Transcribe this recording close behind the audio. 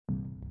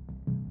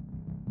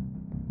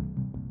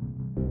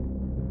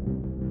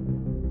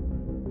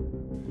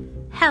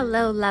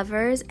Hello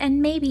lovers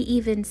and maybe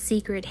even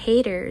secret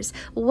haters.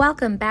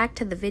 Welcome back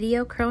to the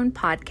Video Crone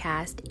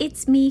podcast.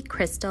 It's me,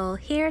 Crystal,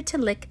 here to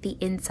lick the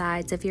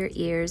insides of your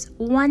ears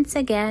once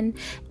again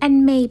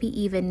and maybe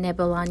even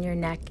nibble on your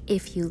neck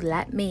if you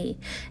let me.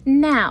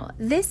 Now,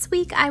 this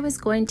week I was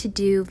going to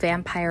do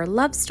vampire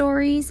love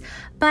stories,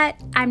 but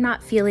I'm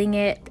not feeling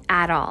it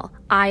at all.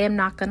 I am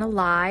not going to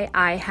lie.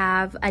 I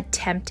have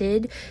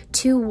attempted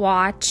to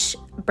watch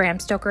Bram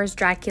Stoker's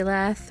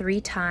Dracula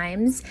 3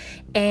 times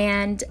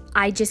and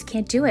I just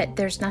can't do it.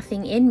 There's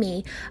nothing in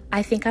me.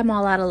 I think I'm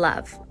all out of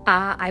love.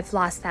 I've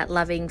lost that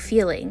loving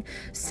feeling.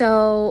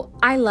 So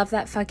I love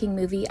that fucking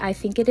movie. I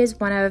think it is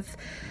one of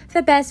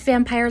the best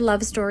vampire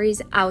love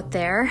stories out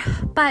there.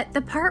 But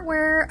the part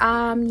where,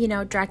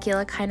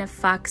 Dracula kind of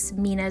fucks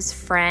Mina's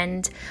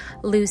friend,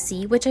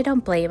 Lucy, which I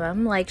don't blame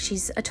him, like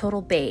she's a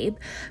total babe,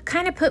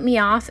 kind of put me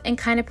off and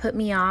kind of put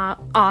me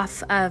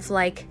off of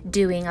like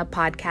doing a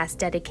podcast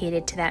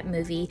dedicated to that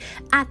movie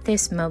at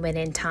this moment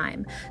in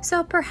time.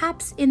 So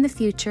perhaps in the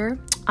future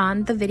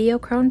on the Video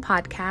Crone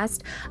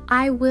podcast,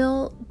 I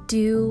will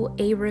do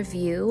a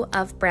review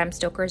of Bram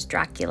Stoker's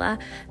Dracula,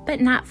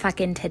 but not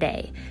fucking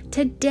today.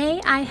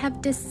 Today I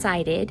have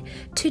decided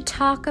to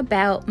talk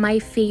about my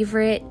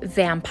favorite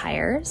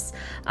vampires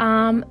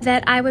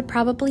that I would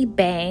probably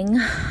bang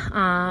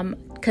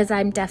because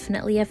I'm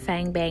definitely a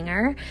fang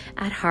banger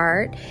at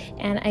heart.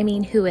 And I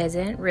mean, who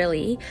isn't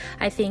really?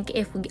 I think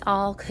if we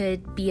all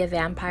could be a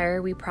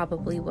vampire, we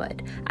probably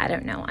would. I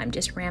don't know. I'm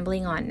just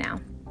rambling on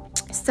now.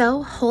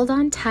 So hold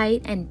on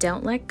tight and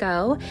don't let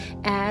go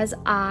as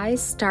I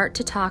start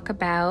to talk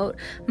about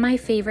my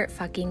favorite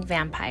fucking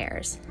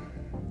vampires.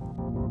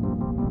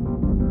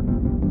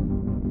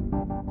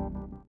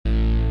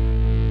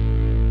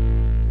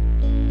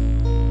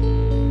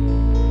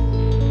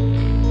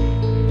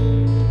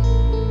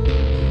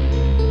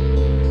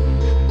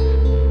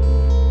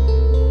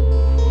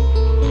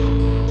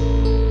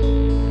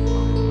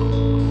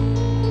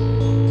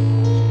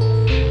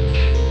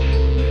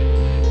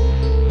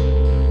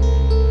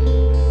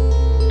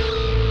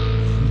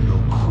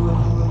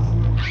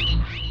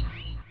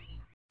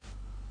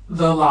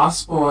 The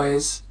Lost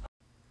Boys.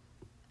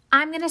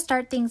 I'm going to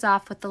start things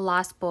off with The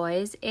Lost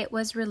Boys. It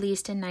was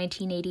released in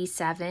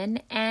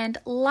 1987, and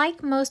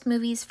like most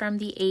movies from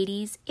the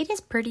 80s, it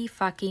is pretty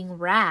fucking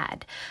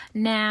rad.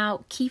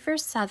 Now, Kiefer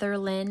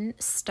Sutherland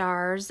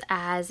stars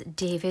as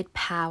David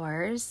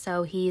Powers,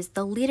 so he's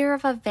the leader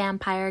of a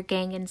vampire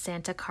gang in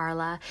Santa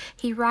Carla.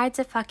 He rides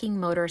a fucking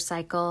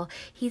motorcycle.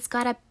 He's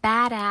got a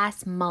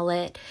badass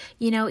mullet.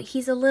 You know,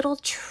 he's a little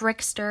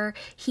trickster.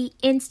 He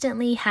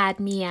instantly had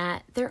me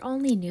at, they're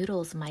only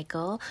noodles,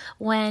 Michael,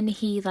 when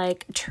he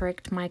tricked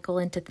Michael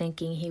into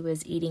thinking he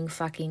was eating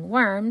fucking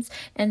worms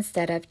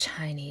instead of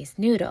Chinese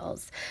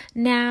noodles.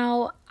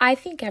 Now, I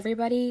think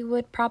everybody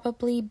would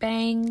probably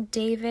bang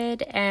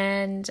David,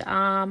 and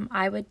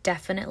I would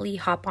definitely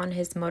hop on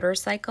his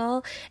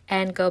motorcycle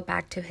and go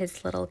back to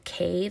his little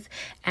cave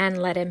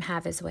and let him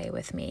have his way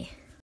with me.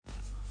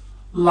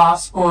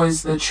 Lost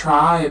Boys, The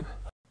Tribe.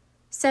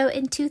 So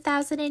in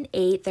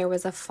 2008, there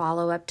was a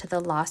follow-up to The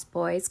Lost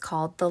Boys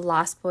called The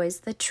Lost Boys,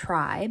 The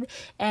Tribe,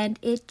 and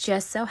it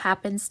just so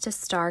happens to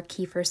star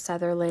Kiefer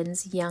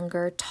Sutherland's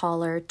younger,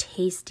 taller,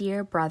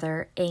 tastier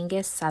brother,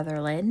 Angus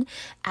Sutherland,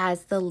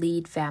 as the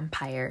lead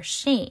vampire,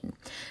 Shane.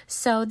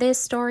 So this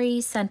story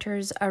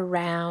centers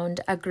around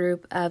a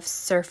group of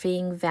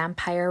surfing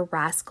vampire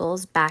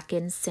rascals back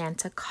in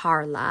Santa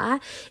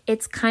Carla.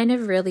 It's kind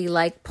of really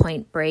like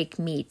Point Break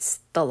meets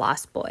The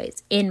Lost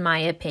Boys, in my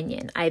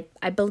opinion.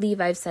 I believe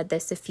I've said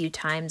this a few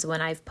times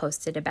when I've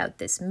posted about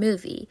this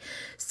movie.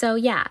 So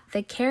yeah,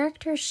 the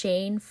character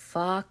Shane,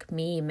 fuck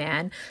me,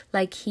 man.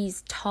 Like,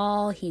 he's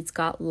tall, he's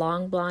got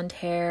long blonde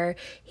hair,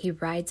 he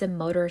rides a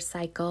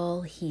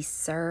motorcycle, he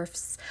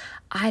surfs.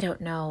 I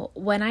don't know.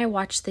 When I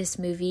watch this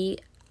movie,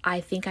 I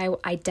think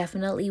I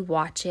definitely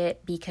watch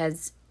it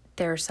because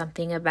there's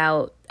something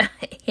about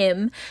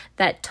him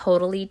that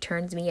totally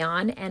turns me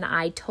on, and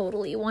I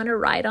totally want to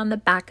ride on the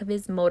back of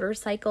his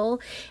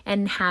motorcycle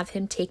and have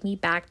him take me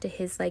back to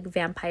his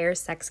vampire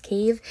sex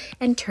cave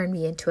and turn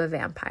me into a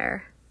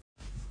vampire.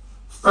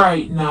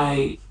 Fright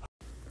Night.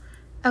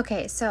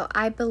 Okay, so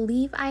I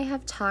believe I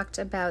have talked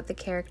about the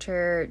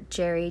character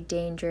Jerry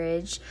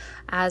Dandridge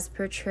as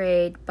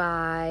portrayed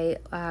by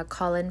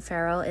Colin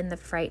Farrell in the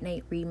Fright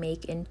Night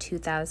remake in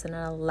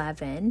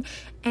 2011.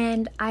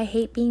 And I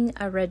hate being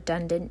a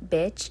redundant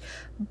bitch,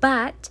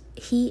 but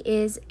he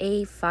is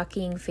a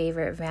fucking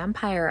favorite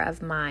vampire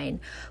of mine.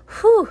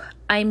 Whew,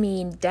 I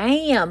mean,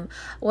 damn.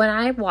 When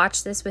I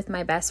watch this with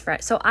my best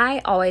friend, so I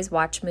always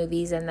watch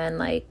movies and then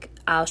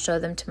I'll show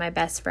them to my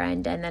best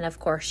friend, and then of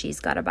course she's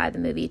got to buy the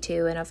movie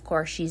too, and of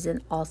course she's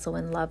also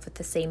in love with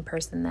the same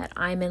person that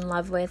I'm in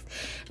love with,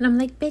 and I'm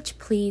like, bitch,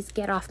 please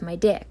get off my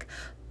dick.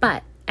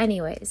 But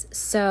anyways,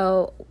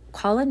 so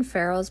Colin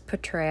Farrell's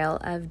portrayal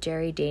of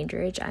Jerry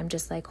Dandridge, I'm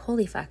just like,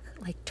 holy fuck,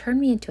 turn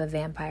me into a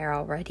vampire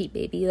already,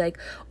 baby,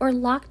 or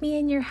lock me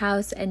in your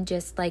house and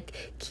just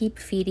keep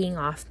feeding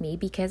off me,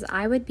 because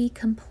I would be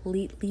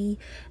completely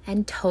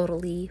and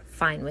totally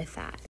fine with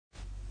that.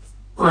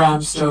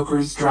 Bram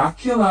Stoker's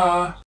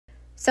Dracula.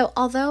 So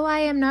although I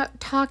am not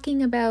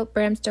talking about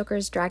Bram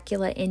Stoker's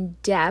Dracula in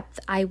depth,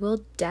 I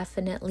will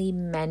definitely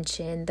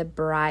mention the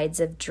Brides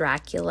of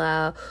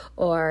Dracula,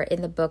 or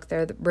in the book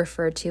they're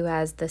referred to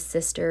as the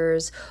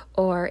Sisters,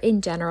 or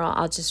in general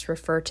I'll just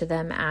refer to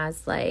them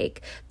as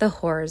like the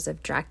Horrors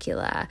of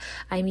Dracula.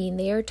 I mean,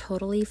 they are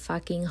totally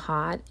fucking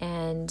hot,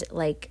 and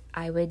like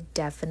I would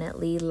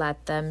definitely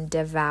let them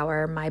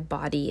devour my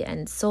body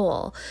and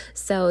soul.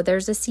 So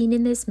there's a scene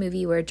in this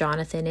movie where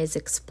Jonathan is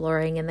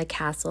exploring in the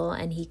castle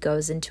and he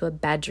goes into a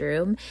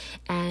bedroom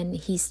and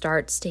he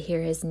starts to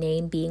hear his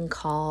name being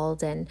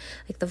called, and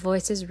like the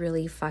voice is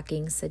really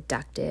fucking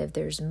seductive.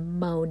 There's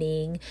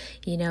moaning,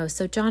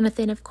 so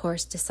Jonathan of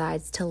course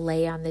decides to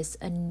lay on this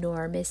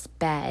enormous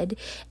bed,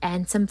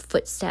 and some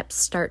footsteps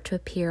start to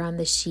appear on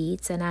the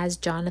sheets, and as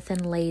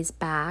Jonathan lays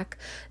back,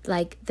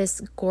 like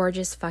this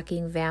gorgeous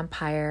fucking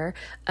vampire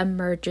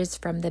emerges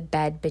from the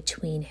bed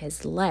between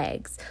his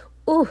legs.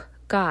 Ooh,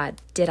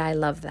 God, did I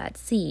love that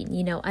scene.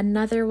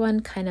 Another one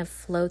kind of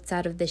floats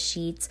out of the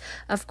sheets.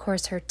 Of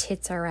course, her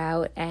tits are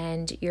out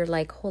and you're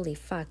like, holy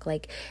fuck,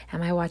 like,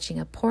 am I watching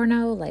a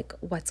porno? Like,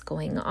 what's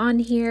going on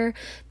here?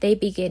 They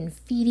begin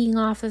feeding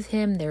off of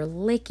him. They're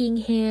licking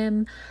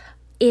him.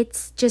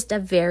 It's just a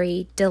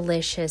very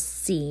delicious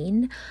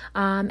scene.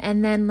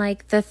 And then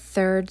like the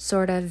third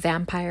sort of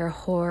vampire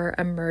whore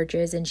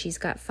emerges and she's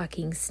got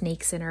fucking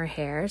snakes in her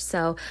hair.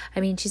 So,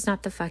 I mean, she's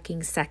not the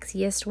fucking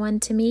sexiest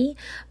one to me,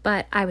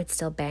 but I would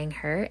still bang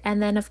her.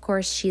 And then of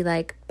course she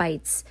like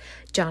bites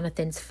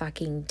Jonathan's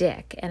fucking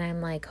dick. And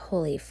I'm like,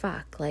 holy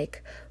fuck,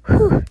 like,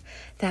 whew,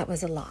 that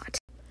was a lot.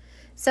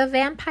 So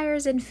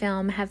vampires in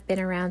film have been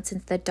around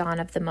since the dawn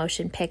of the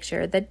motion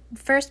picture. The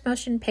first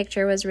motion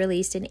picture was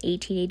released in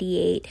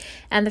 1888,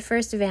 and the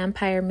first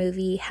vampire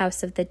movie,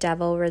 House of the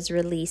Devil, was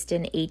released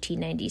in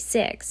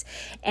 1896.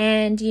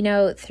 And,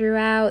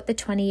 throughout the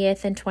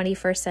 20th and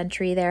 21st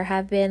century, there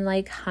have been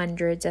like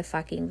hundreds of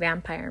fucking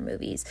vampire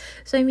movies.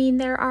 So, I mean,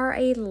 there are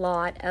a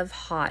lot of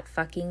hot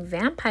fucking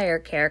vampire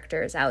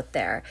characters out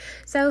there.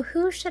 So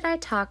who should I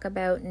talk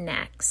about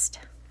next?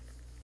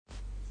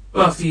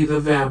 Buffy the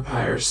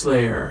Vampire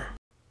Slayer.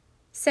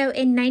 So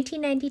in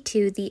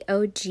 1992, the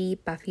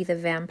OG Buffy the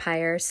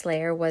Vampire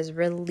Slayer was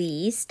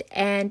released,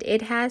 and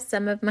it has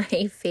some of my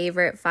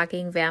favorite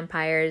fucking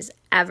vampires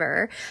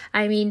ever.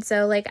 I mean,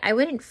 so like I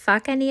wouldn't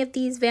fuck any of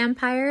these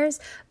vampires,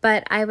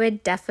 but I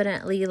would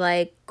definitely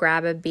like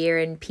grab a beer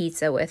and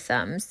pizza with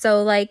them.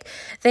 So like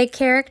the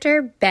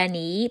character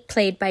Benny,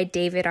 played by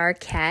David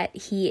Arquette,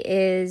 he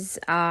is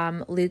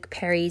Luke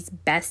Perry's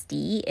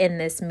bestie in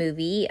this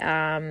movie,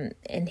 and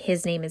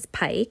his name is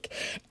Pike.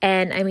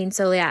 And I mean,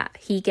 so yeah,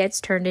 he gets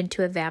turned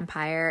into a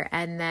vampire,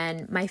 and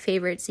then my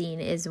favorite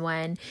scene is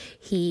when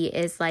he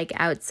is like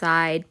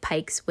outside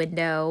Pike's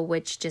window,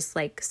 which just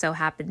like so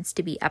happens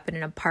to be up in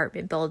an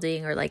apartment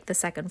building or like the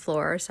second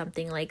floor or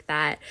something like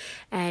that,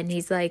 and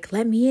he's like,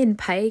 let me in,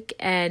 Pike.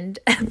 And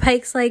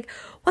Pike's like,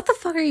 what the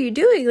fuck are you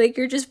doing? Like,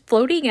 you're just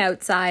floating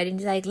outside. And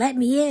he's like, let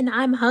me in,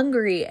 I'm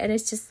hungry. And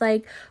it's just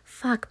like,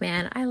 fuck,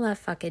 man, I love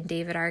fucking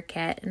David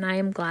Arquette, and I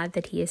am glad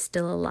that he is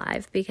still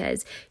alive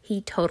because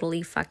he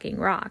totally fucking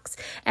rocks.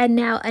 And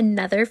now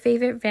another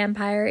favorite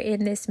vampire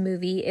in this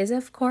movie is,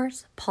 of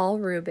course, Paul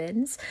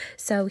Rubens.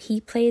 So he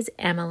plays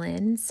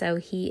Emmeline. So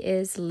he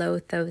is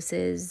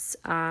Lothos's,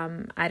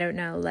 I don't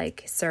know,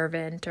 like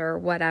servant or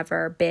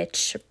whatever,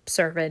 bitch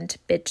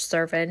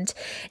servant.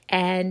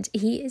 And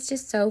he is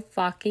just so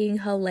fucking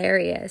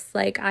hilarious.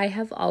 Like, I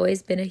have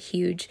always been a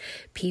huge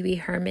Pee Wee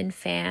Herman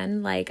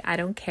fan. Like, I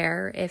don't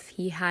care if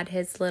he had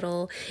his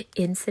little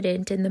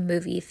incident in the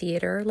movie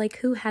theater. Like,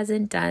 who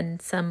hasn't done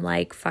some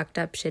like fucked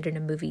up shit in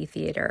a movie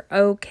theater?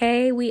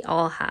 Okay, we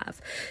all have.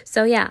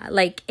 So yeah,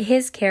 like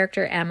his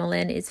character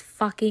Emmeline is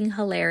fucking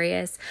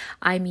hilarious.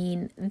 I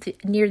mean,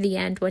 near the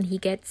end when he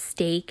gets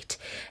staked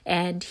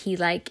and he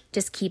like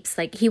just keeps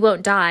like, he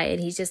won't die,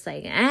 and he's just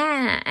like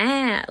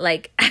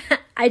like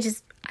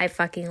I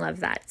fucking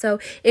love that. So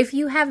if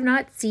you have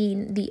not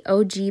seen the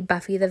OG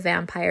Buffy the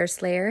Vampire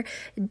Slayer,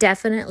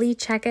 definitely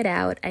check it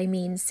out. I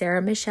mean,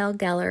 Sarah Michelle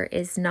Gellar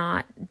is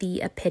not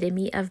the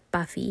epitome of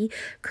Buffy.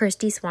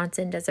 Christy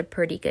Swanson does a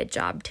pretty good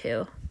job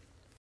too.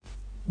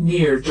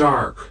 Near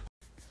Dark.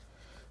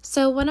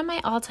 So one of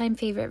my all-time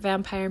favorite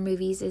vampire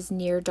movies is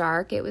Near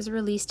Dark. It was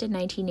released in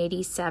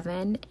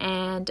 1987,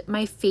 and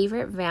my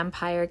favorite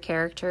vampire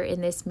character in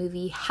this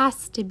movie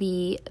has to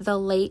be the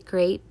late,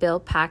 great Bill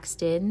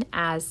Paxton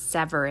as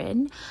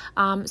Severin.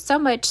 So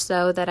much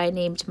so that I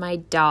named my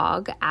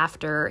dog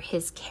after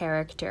his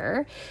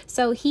character.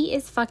 So he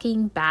is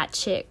fucking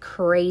batshit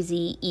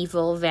crazy,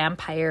 evil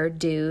vampire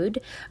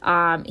dude.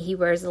 He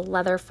wears a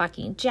leather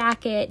fucking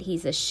jacket.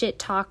 He's a shit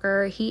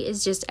talker. He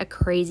is just a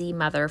crazy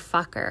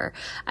motherfucker.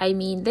 I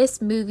mean,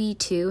 this movie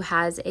too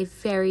has a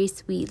very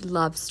sweet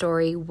love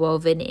story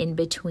woven in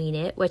between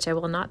it, which I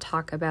will not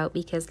talk about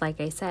because, like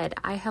I said,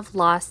 I have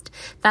lost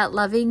that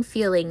loving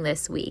feeling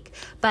this week.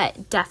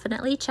 But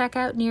definitely check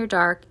out Near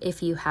Dark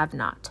if you have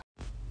not.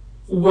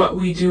 What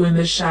We Do in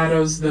the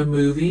Shadows, the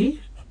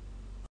movie.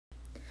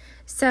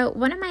 So,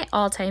 one of my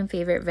all-time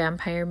favorite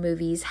vampire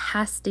movies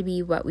has to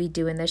be What We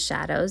Do in the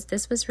Shadows.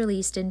 This was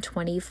released in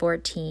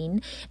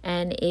 2014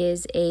 and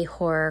is a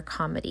horror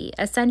comedy.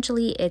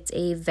 Essentially, it's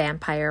a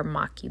vampire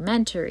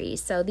mockumentary.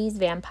 So, these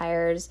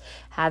vampires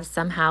have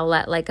somehow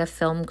let like a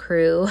film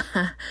crew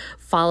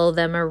follow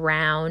them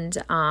around.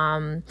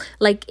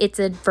 Like it's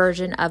a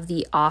version of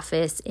The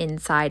Office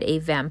inside a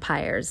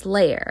vampire's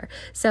lair.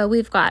 So,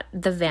 we've got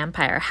the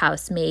vampire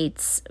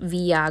housemates,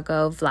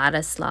 Viago,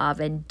 Vladislav,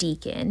 and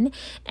Deacon.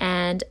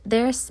 And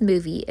this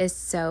movie is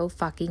so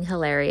fucking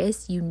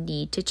hilarious. You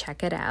need to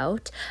check it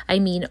out. I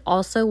mean,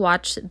 also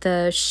watch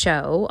the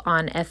show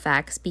on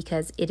FX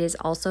because it is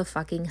also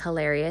fucking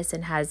hilarious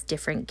and has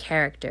different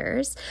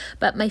characters.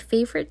 But my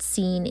favorite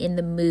scene in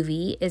the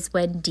movie is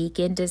when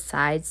Deacon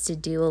decides to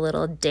do a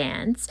little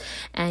dance.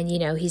 And, you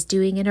know, he's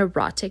doing an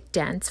erotic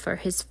dance for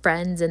his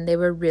friends and they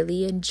were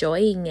really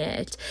enjoying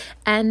it.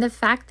 And the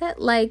fact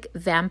that like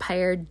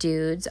vampire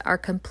dudes are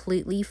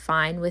completely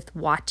fine with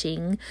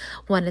watching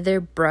one of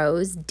their bros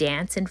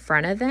dance in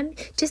front of them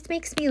just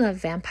makes me love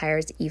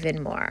vampires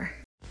even more.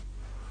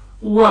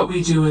 What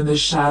We Do in the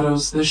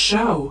Shadows, the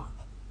show.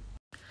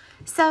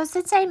 So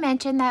since I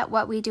mentioned that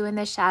What We Do in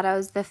the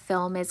Shadows, the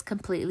film is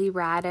completely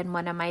rad and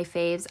one of my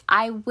faves,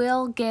 I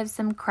will give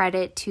some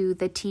credit to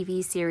the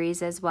TV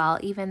series as well,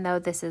 even though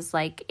this is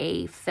like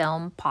a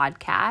film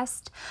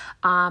podcast.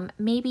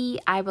 Maybe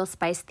I will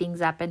spice things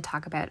up and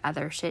talk about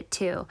other shit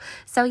too.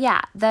 So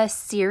yeah, the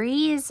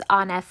series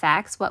on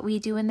FX, What We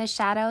Do in the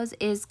Shadows,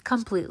 is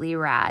completely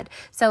rad.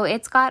 So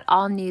it's got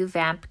all new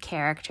vamp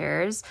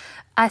characters,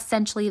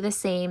 essentially the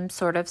same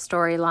sort of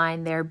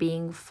storyline. They're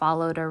being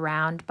followed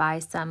around by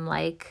some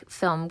like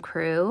film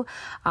crew,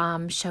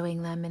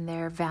 showing them in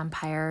their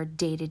vampire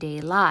day-to-day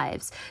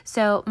lives.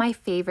 So my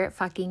favorite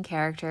fucking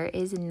character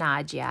is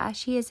Nadia.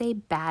 She is a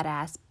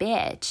badass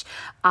bitch.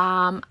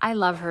 I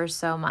love her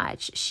so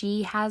much.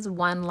 She has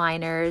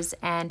one-liners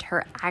and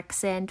her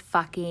accent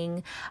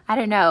fucking, I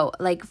don't know,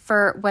 like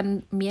for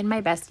when me and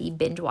my bestie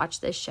binge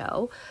watched this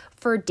show,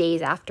 for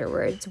days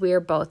afterwards, we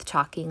are both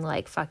talking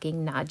like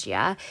fucking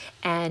Nadia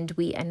and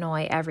we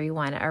annoy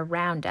everyone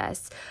around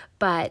us.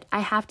 But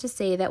I have to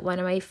say that one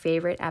of my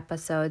favorite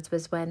episodes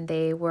was when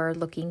they were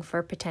looking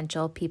for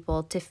potential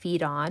people to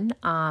feed on.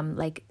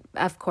 Like,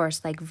 of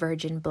course, like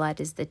virgin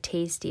blood is the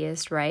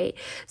tastiest, right?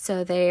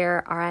 So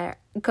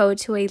go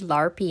to a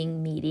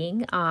LARPing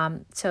meeting.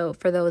 So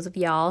for those of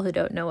y'all who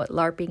don't know what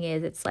LARPing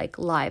is, it's like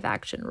live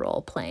action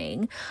role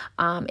playing.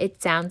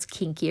 It sounds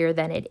kinkier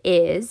than it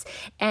is.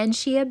 And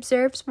she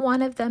observes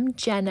one of them,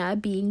 Jenna,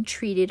 being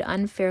treated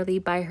unfairly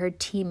by her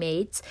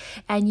teammates.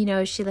 And, you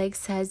know, she like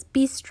says,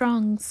 "Be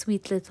strong,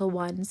 sweet little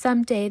one.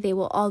 Someday they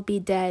will all be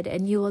dead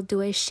and you will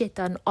do a shit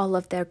on all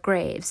of their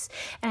graves."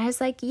 And I was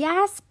like,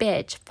 yes,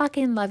 bitch,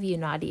 fucking love you,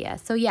 Nadia.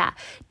 So yeah,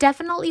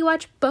 definitely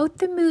watch both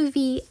the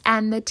movie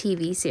and the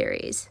TV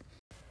series.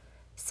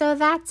 So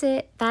that's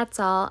it. That's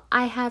all.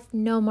 I have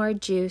no more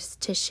juice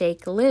to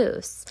shake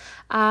loose.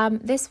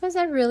 This was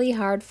a really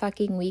hard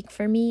fucking week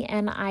for me,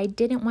 and I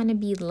didn't want to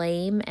be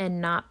lame and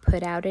not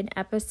put out an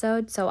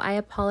episode. So I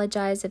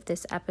apologize if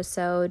this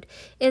episode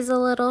is a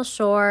little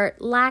short,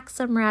 lacks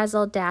some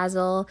razzle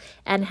dazzle,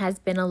 and has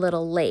been a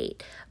little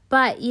late.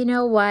 But you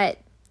know what?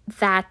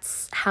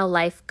 That's how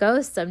life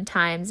goes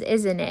sometimes,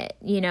 isn't it?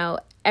 You know,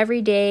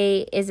 every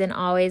day isn't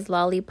always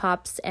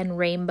lollipops and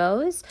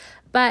rainbows,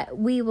 but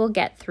we will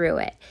get through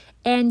it.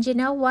 And you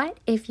know what?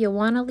 If you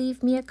want to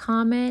leave me a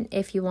comment,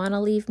 if you want to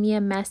leave me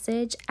a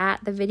message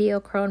at the Video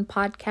Crone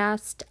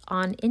Podcast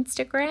on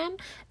Instagram,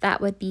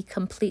 that would be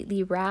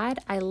completely rad.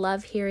 I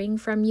love hearing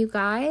from you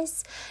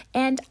guys,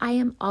 and I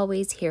am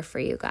always here for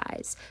you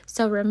guys.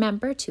 So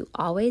remember to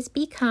always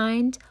be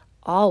kind,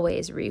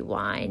 always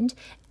rewind,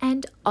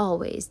 and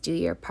always do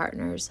your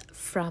partners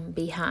from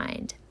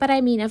behind. But I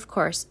mean, of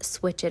course,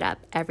 switch it up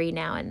every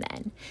now and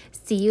then.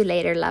 See you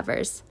later,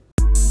 lovers.